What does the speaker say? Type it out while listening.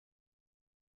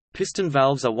Piston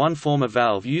valves are one form of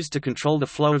valve used to control the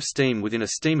flow of steam within a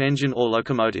steam engine or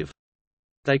locomotive.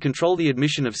 They control the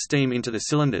admission of steam into the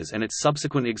cylinders and its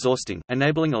subsequent exhausting,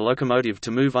 enabling a locomotive to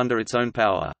move under its own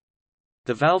power.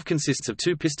 The valve consists of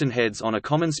two piston heads on a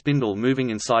common spindle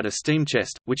moving inside a steam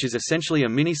chest, which is essentially a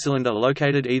mini-cylinder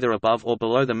located either above or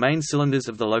below the main cylinders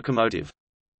of the locomotive.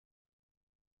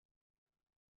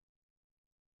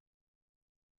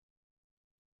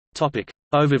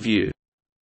 Overview.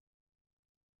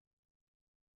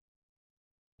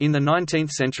 In the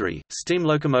 19th century, steam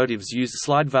locomotives used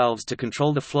slide valves to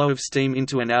control the flow of steam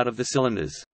into and out of the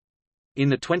cylinders. In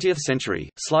the 20th century,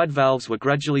 slide valves were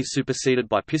gradually superseded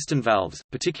by piston valves,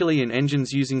 particularly in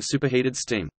engines using superheated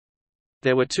steam.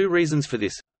 There were two reasons for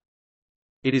this.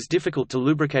 It is difficult to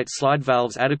lubricate slide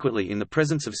valves adequately in the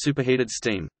presence of superheated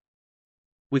steam.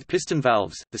 With piston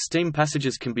valves, the steam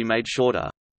passages can be made shorter.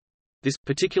 This,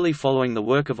 particularly following the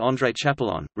work of André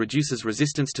Chapelon, reduces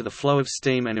resistance to the flow of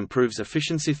steam and improves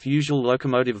efficiency. Usual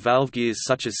locomotive valve gears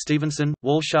such as Stephenson,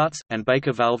 Walschaerts, and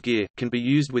Baker valve gear, can be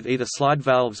used with either slide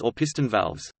valves or piston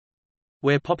valves.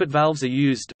 Where poppet valves are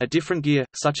used, a different gear,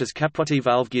 such as Caprotti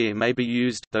valve gear may be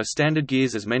used, though standard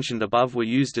gears as mentioned above were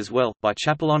used as well, by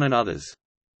Chapelon and others.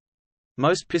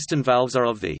 Most piston valves are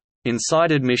of the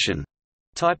inside admission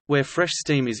type, where fresh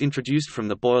steam is introduced from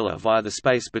the boiler via the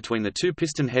space between the two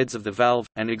piston heads of the valve,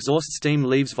 and exhaust steam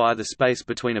leaves via the space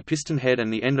between a piston head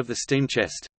and the end of the steam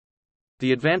chest.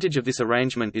 The advantage of this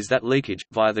arrangement is that leakage,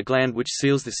 via the gland which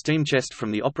seals the steam chest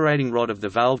from the operating rod of the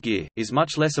valve gear, is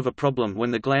much less of a problem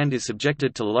when the gland is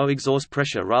subjected to low exhaust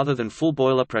pressure rather than full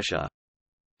boiler pressure.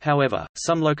 However,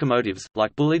 some locomotives,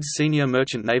 like Bulleid's Senior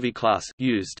Merchant Navy class,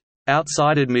 used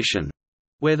outside admission,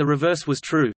 where the reverse was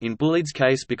true, in Bulleid's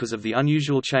case because of the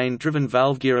unusual chain-driven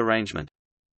valve gear arrangement.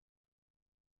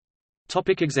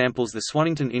 Examples: the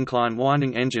Swannington incline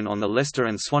winding engine on the Leicester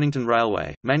and Swannington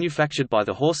Railway, manufactured by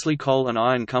the Horsley Coal and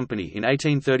Iron Company in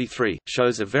 1833,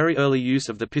 shows a very early use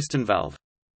of the piston valve.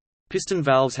 Piston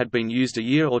valves had been used a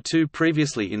year or two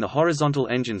previously in the horizontal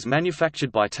engines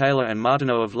manufactured by Taylor and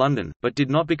Martineau of London, but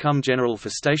did not become general for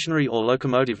stationary or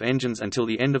locomotive engines until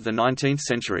the end of the 19th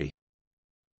century.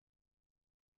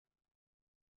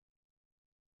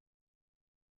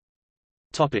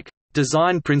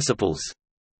 Design principles.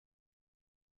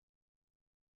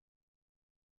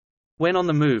 When on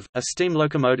the move, a steam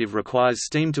locomotive requires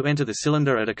steam to enter the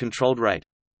cylinder at a controlled rate.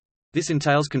 This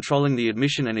entails controlling the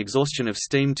admission and exhaustion of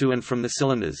steam to and from the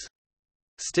cylinders.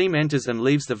 Steam enters and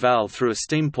leaves the valve through a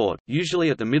steam port,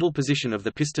 usually at the middle position of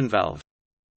the piston valve.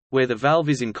 Where the valve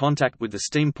is in contact with the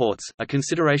steam ports, a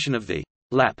consideration of the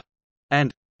lap and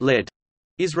lead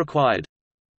is required.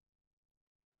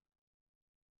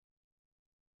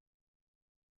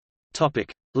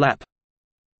 Lap.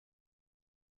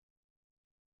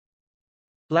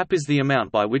 Lap is the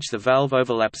amount by which the valve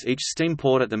overlaps each steam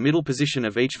port at the middle position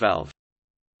of each valve.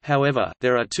 However,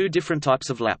 there are two different types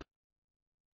of lap.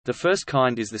 The first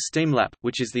kind is the steam lap,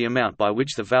 which is the amount by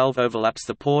which the valve overlaps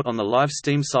the port on the live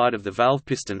steam side of the valve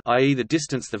piston, i.e. the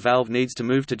distance the valve needs to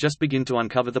move to just begin to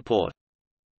uncover the port.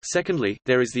 Secondly,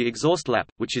 there is the exhaust lap,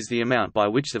 which is the amount by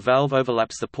which the valve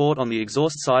overlaps the port on the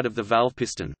exhaust side of the valve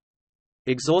piston.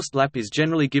 Exhaust lap is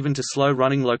generally given to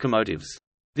slow-running locomotives.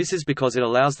 This is because it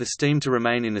allows the steam to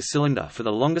remain in the cylinder for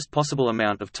the longest possible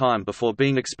amount of time before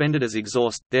being expended as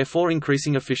exhaust, therefore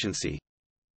increasing efficiency.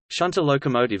 Shunter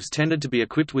locomotives tended to be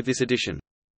equipped with this addition.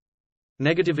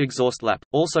 Negative exhaust lap,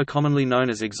 also commonly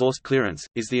known as exhaust clearance,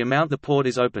 is the amount the port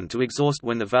is open to exhaust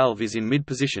when the valve is in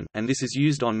mid-position, and this is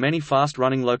used on many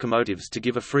fast-running locomotives to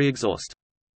give a free exhaust.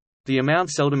 The amount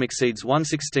seldom exceeds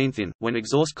 1/16 in. When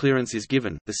exhaust clearance is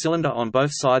given, the cylinder on both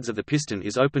sides of the piston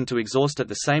is open to exhaust at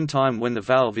the same time when the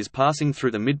valve is passing through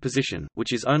the mid-position,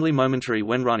 which is only momentary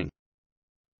when running.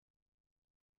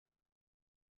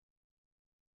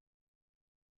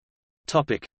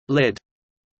 Lead.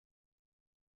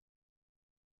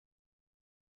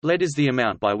 Lead is the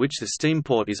amount by which the steam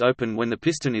port is open when the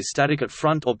piston is static at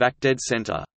front or back dead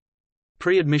center.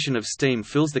 Pre-admission of steam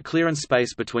fills the clearance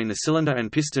space between the cylinder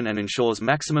and piston and ensures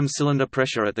maximum cylinder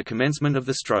pressure at the commencement of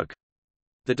the stroke.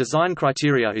 The design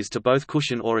criteria is to both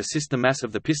cushion or assist the mass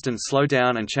of the piston slow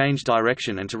down and change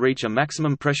direction and to reach a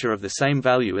maximum pressure of the same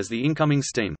value as the incoming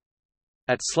steam.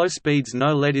 At slow speeds,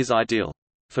 no lead is ideal.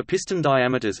 For piston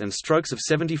diameters and strokes of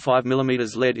 75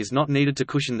 mm, lead is not needed to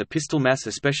cushion the piston mass,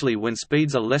 especially when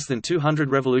speeds are less than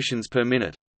 200 revolutions per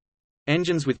minute.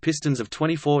 Engines with pistons of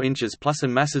 24 inches plus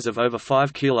and masses of over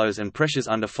 5 kg and pressures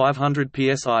under 500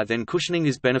 psi, then cushioning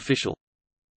is beneficial.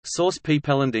 Source P.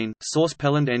 Pellandine, Source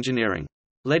Pelland Engineering.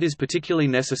 Lead is particularly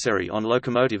necessary on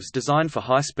locomotives designed for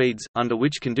high speeds, under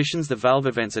which conditions the valve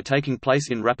events are taking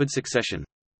place in rapid succession.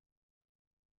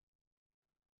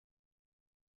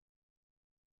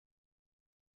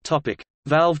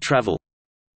 Valve travel.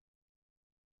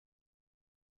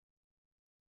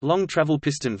 Long travel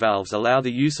piston valves allow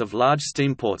the use of large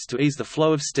steam ports to ease the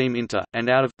flow of steam into, and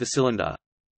out of, the cylinder.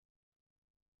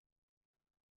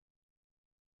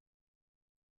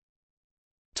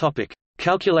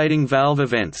 Calculating valve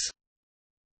events.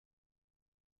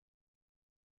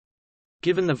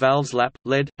 Given the valve's lap,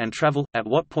 lead, and travel, at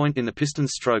what point in the piston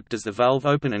stroke does the valve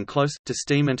open and close, to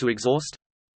steam and to exhaust?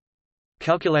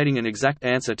 Calculating an exact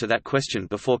answer to that question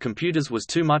before computers was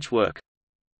too much work.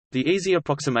 The easy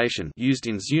approximation used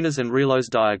in Zuna's and Relo's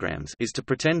diagrams is to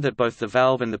pretend that both the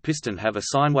valve and the piston have a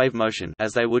sine wave motion,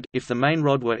 as they would, if the main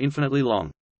rod were infinitely long.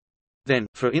 Then,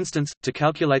 for instance, to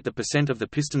calculate the percent of the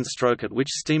piston stroke at which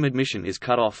steam admission is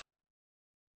cut off,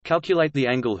 calculate the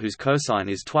angle whose cosine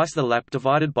is twice the lap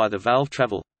divided by the valve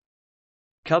travel.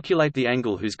 Calculate the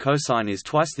angle whose cosine is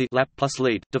twice the lap plus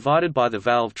lead divided by the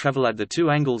valve travel. Add the two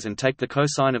angles and take the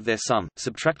cosine of their sum,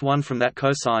 subtract 1 from that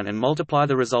cosine and multiply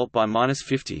the result by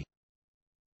 -50.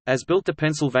 As built, the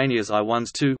Pennsylvania's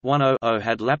I-12-100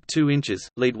 had lap 2 inches,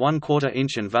 lead 1/4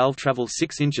 inch and valve travel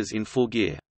 6 inches in full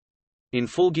gear. In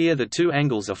full gear the two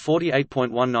angles are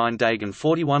 48.19 dag and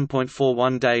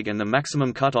 41.41 dag, and the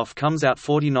maximum cutoff comes out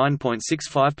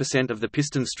 49.65% of the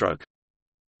piston stroke.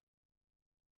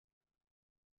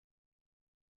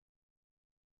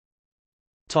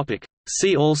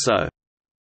 See also: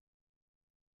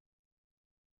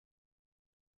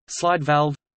 slide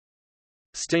valve,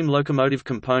 steam locomotive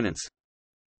components,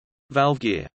 valve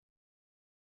gear.